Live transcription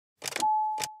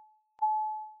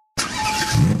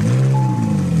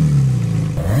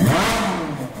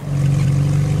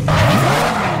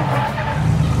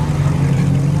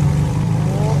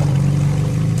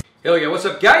Yo, what's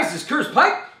up guys? This is Curse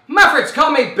Pike. My friends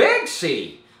call me Big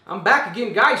C. I'm back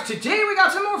again guys. Today we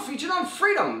got some more featured on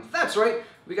Freedom. That's right.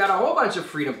 We got a whole bunch of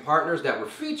Freedom partners that we're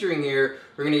featuring here.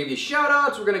 We're going to give you shout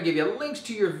outs. We're going to give you links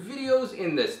to your videos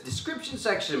in the description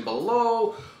section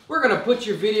below. We're going to put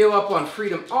your video up on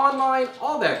Freedom Online.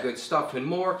 All that good stuff and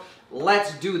more.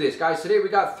 Let's do this guys. Today we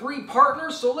got 3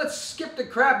 partners. So let's skip the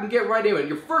crap and get right into it.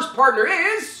 Your first partner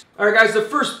is... Alright guys, the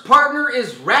first partner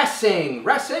is Rasing.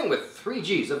 Rasing with 3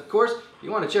 G's. Of course, if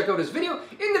you want to check out his video,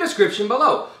 in the description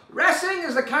below. Rasing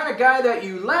is the kind of guy that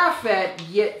you laugh at,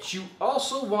 yet you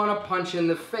also want to punch in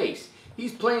the face.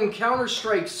 He's playing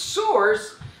Counter-Strike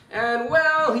Source, and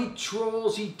well, he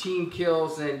trolls, he team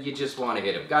kills, and you just want to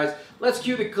hit him. Guys, let's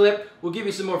cue the clip. We'll give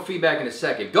you some more feedback in a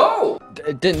second. Go!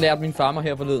 Den lærte min far mig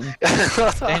her forleden.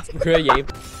 Han skulle køre hjem.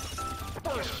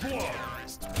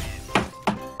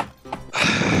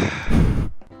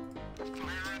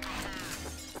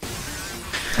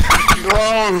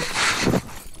 Wrong.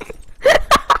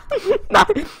 Nej.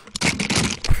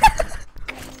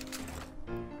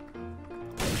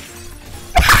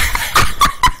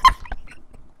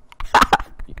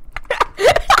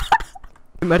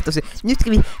 Mørkt siger, nu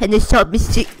skal vi have noget sjovt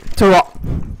musik, Thor.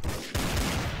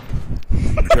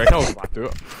 Jeg kan jo bare dør.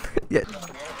 Ja.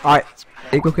 Ej,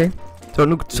 ikke okay. Så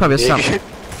nu tager vi os sammen.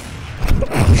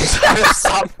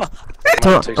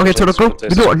 Okay, Thor, gå.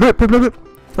 Vi løb.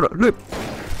 Thor, løb.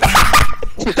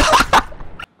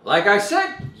 Like I said,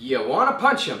 you want to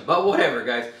punch him, but whatever,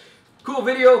 guys. Cool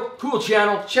video, cool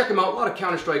channel. Check him out. A lot of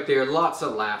Counter-Strike there. Lots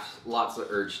of laughs, lots of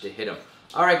urge to hit him.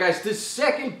 All right, guys. The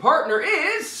second partner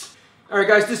is... All right,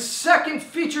 guys. The second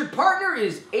featured partner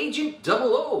is Agent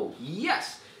 00.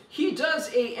 Yes, he does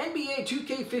a NBA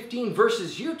 2K15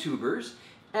 versus YouTubers,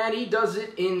 and he does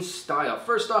it in style.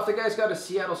 First off, the guy's got a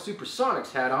Seattle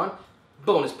Supersonics hat on.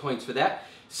 Bonus points for that.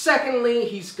 Secondly,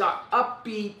 he's got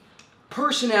upbeat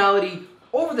personality,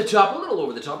 over the top, a little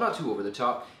over the top, not too over the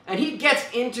top, and he gets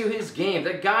into his game.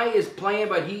 The guy is playing,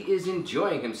 but he is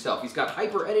enjoying himself. He's got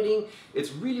hyper editing,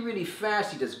 it's really, really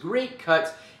fast, he does great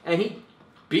cuts, and he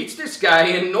beats this guy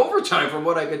in overtime from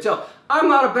what I could tell. I'm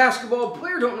not a basketball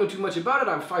player, don't know too much about it,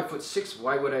 I'm 5'6",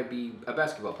 why would I be a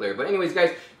basketball player? But anyways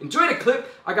guys, enjoy the clip,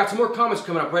 I got some more comments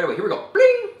coming up right away, here we go,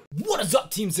 bling! What is up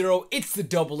Team Zero? It's the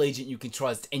double agent you can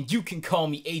trust, and you can call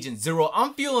me Agent Zero.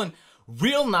 I'm feeling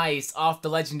real nice off the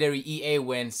legendary EA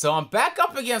win, so I'm back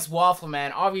up against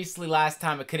Waffleman. Obviously last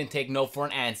time I couldn't take no for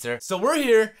an answer, so we're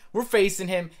here, we're facing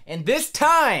him, and this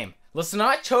time let's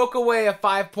not choke away a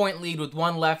 5-point lead with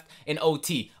 1 left in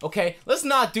OT, okay? Let's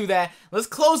not do that. Let's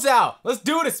close out. Let's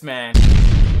do this, man.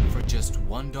 For just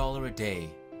 $1 a day,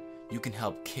 you can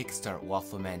help kickstart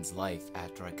Waffleman's life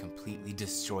after I completely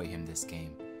destroy him this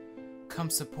game. Come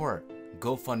support.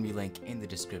 GoFundMe link in the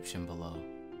description below.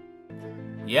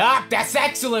 Yeah, that's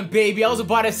excellent, baby. I was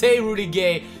about to say, Rudy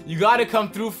Gay, you gotta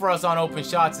come through for us on open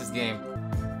shots this game.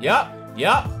 Yup.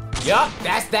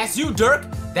 That's you, Dirk.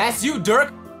 That's you,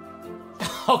 Dirk.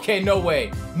 Okay, no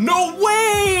way. No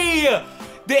way!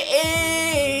 The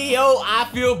Ayo, I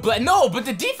feel no, but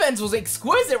the defense was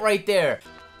exquisite right there.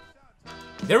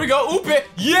 There we go, oop it.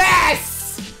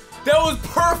 Yes! That was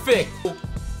perfect.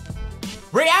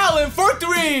 Ray Allen for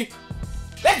 3.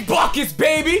 That's buckets,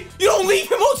 baby! You don't leave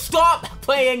him, won't stop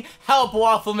playing help,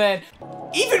 Waffleman.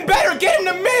 Even better, get him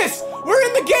to miss! We're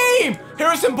in the game!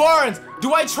 Harrison Barnes,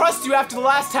 do I trust you after the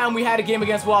last time we had a game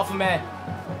against Waffleman?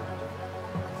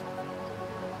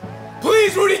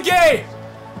 Please, Rudy Gay!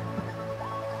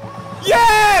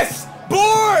 Yes!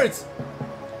 Barnes!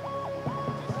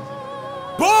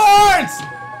 Barnes!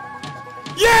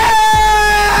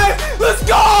 Yes! Let's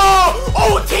go!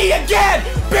 OT again,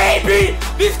 baby!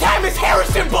 This time it's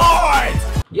Harrison Barnes!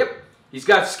 Yep, he's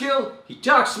got skill, he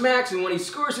talks smacks, and when he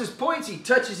scores his points, he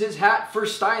touches his hat for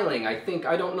styling. I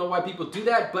don't know why people do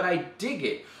that, but I dig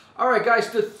it. Alright guys,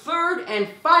 the third and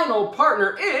final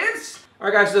partner is...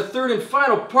 Alright guys, the third and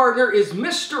final partner is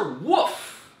Mr.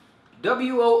 Woof.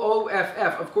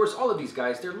 W-O-O-F-F. Of course, all of these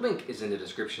guys, their link is in the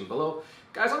description below.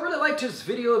 Guys, I really liked his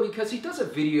video because he does a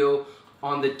video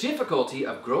on the difficulty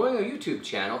of growing a YouTube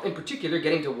channel, in particular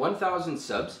getting to 1,000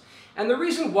 subs, and the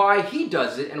reason why he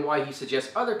does it and why he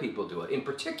suggests other people do it. In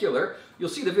particular, you'll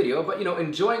see the video, but you know,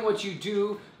 enjoying what you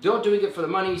do, don't doing it for the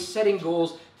money, setting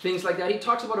goals, things like that. He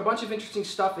talks about a bunch of interesting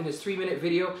stuff in his 3-minute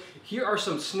video. Here are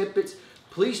some snippets.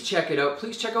 Please check it out.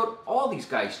 Please check out all these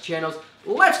guys' channels.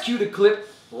 Let's cue the clip.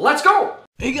 Let's go!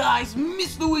 Hey guys,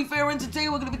 Mr. Wayfarer, and today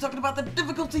we're going to be talking about the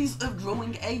difficulties of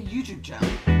growing a YouTube channel.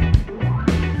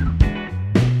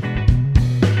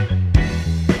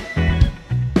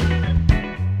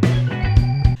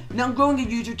 Now, growing a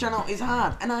YouTube channel is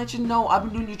hard, and I should know I've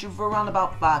been doing YouTube for around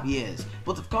about 5 years.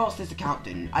 But of course this account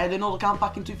didn't. I had an old account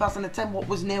back in 2010 what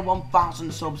was near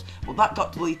 1,000 subs, but that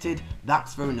got deleted.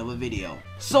 That's for another video.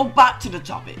 So back to the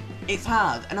topic. It's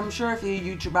hard, and I'm sure if you're a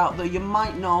YouTuber out there you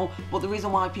might know, but the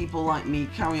reason why people like me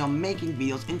carry on making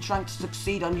videos and trying to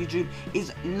succeed on YouTube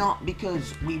is not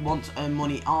because we want to earn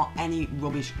money or any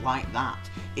rubbish like that.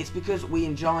 It's because we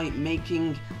enjoy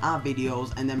making our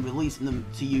videos and then releasing them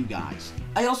to you guys.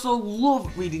 I also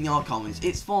love reading your comments.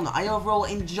 It's fun. I overall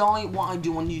enjoy what I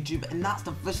do on YouTube, and that's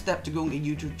the first step to growing a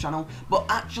YouTube channel, but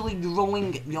actually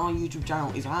growing your YouTube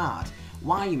channel is hard.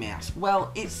 Why, you may ask?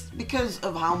 Well, it's because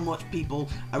of how much people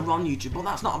are on YouTube, but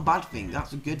that's not a bad thing,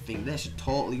 that's a good thing. They should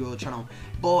totally grow a channel,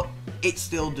 but it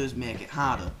still does make it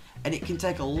harder, and it can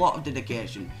take a lot of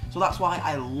dedication. So that's why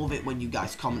I love it when you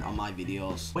guys comment on my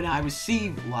videos, when I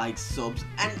receive likes, subs,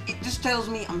 and it just tells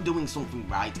me I'm doing something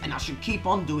right, and I should keep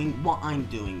on doing what I'm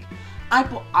doing. I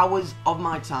put hours of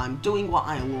my time doing what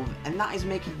I love, and that is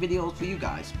making videos for you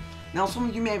guys. Now, some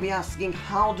of you may be asking,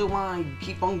 how do I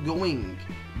keep on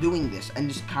doing this and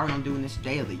just carry on doing this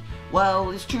daily? Well,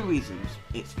 there's two reasons.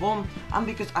 It's fun, and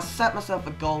because I set myself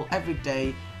a goal every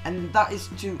day, and that is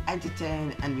to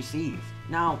entertain and receive.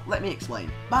 Now, let me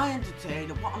explain. By entertain,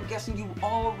 what I'm guessing you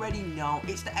already know,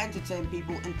 it's to entertain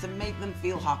people and to make them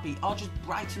feel happy or just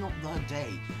brighten up their day.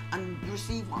 And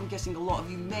receive, what I'm guessing a lot of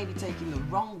you may be taking the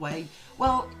wrong way.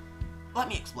 Well, let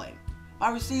me explain. By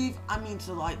receive, I mean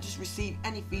to just receive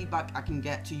any feedback I can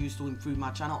get to use to improve my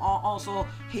channel, or also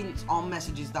hints or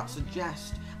messages that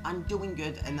suggest I'm doing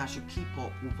good and I should keep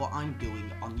up with what I'm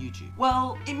doing on YouTube.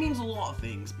 Well, it means a lot of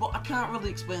things, but I can't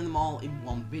really explain them all in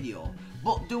one video.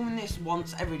 But doing this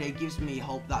once every day gives me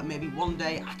hope that maybe one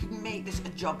day I can make this a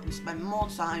job and spend more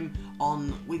time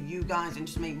with you guys and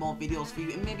just make more videos for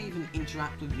you, and maybe even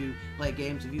interact with you, play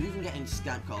games with you, even get into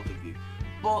Skype calls with you.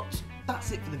 But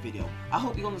that's it for the video. I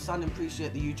hope you understand and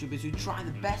appreciate the YouTubers who try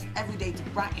the best every day to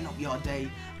brighten up your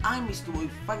day. I'm Mr.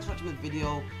 Woof, thanks for watching the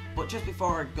video, but just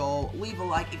before I go, leave a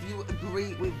like if you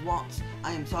agree with what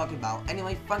I am talking about.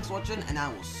 Anyway, thanks for watching, and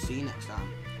I will see you next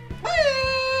time. Bye!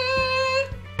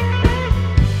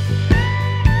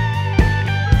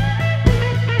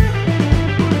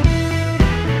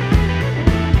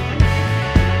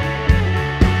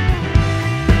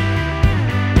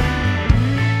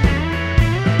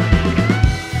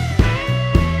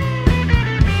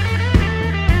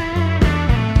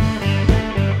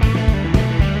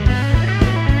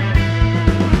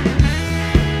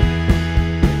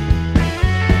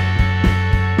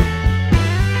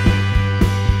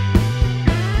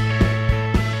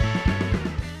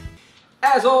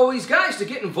 As always, guys, to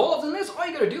get involved in this, all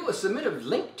you gotta do is submit a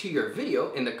link to your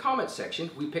video in the comment section.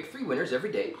 We pick 3 winners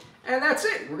every day, and that's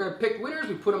it. We're gonna pick winners,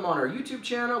 we put them on our YouTube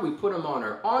channel, we put them on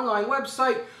our online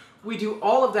website. We do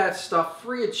all of that stuff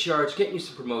free of charge, getting you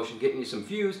some promotion, getting you some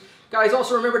views. Guys,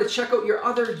 also remember to check out your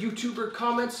other YouTuber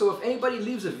comments, so if anybody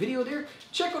leaves a video there,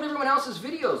 check out everyone else's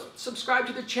videos. Subscribe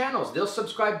to their channels, they'll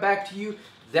subscribe back to you.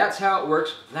 That's how it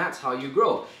works, that's how you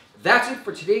grow. That's it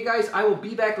for today, guys. I will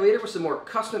be back later with some more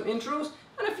custom intros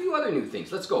and a few other new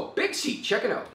things. Let's go. Big C, check it out.